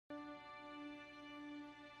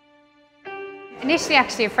Initially,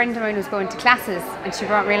 actually, a friend of mine was going to classes and she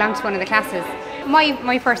brought me along to one of the classes.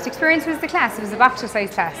 My first experience was the class. It was a bachelor size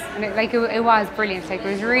class, and it was brilliant. Like, it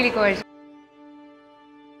was really good.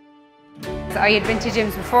 So I had been to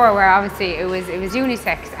gyms before where obviously it was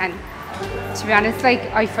unisex, and to be honest, like,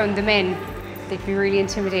 I found the men, they'd be really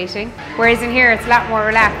intimidating. Whereas in here it's a lot more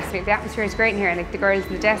relaxed. Like, the atmosphere is great in here. Like, the girls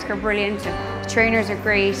in the desk are brilliant, and the trainers are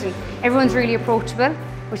great, and everyone's really approachable,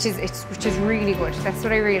 which is really good. That's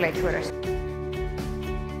what I really liked about it.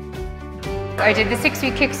 I did the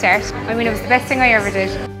 6-week kickstart. I mean, it was the best thing I ever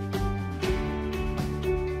did.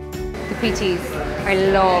 The PTs, I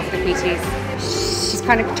love the PTs. She's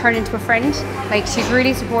kind of turned into a friend. Like, she's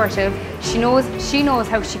really supportive. She knows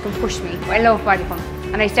how she can push me. I love body pump,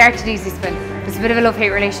 and I started Easy Spin. It's a bit of a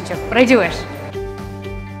love-hate relationship, but I do it.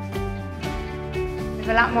 I have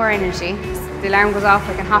a lot more energy. The alarm goes off,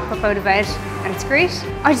 I can hop up out of bed, and it's great.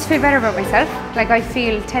 I just feel better about myself. Like, I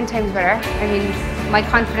feel 10 times better. I mean, my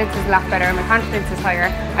confidence is a lot better, my confidence is higher.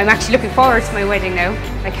 I'm actually looking forward to my wedding now.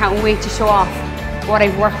 I can't wait to show off what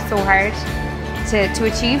I've worked so hard to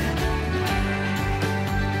achieve.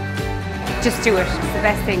 Just do it. It's the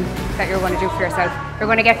best thing that you're going to do for yourself. You're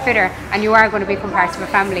going to get fitter, and you are going to become part of a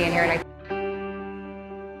family in your life.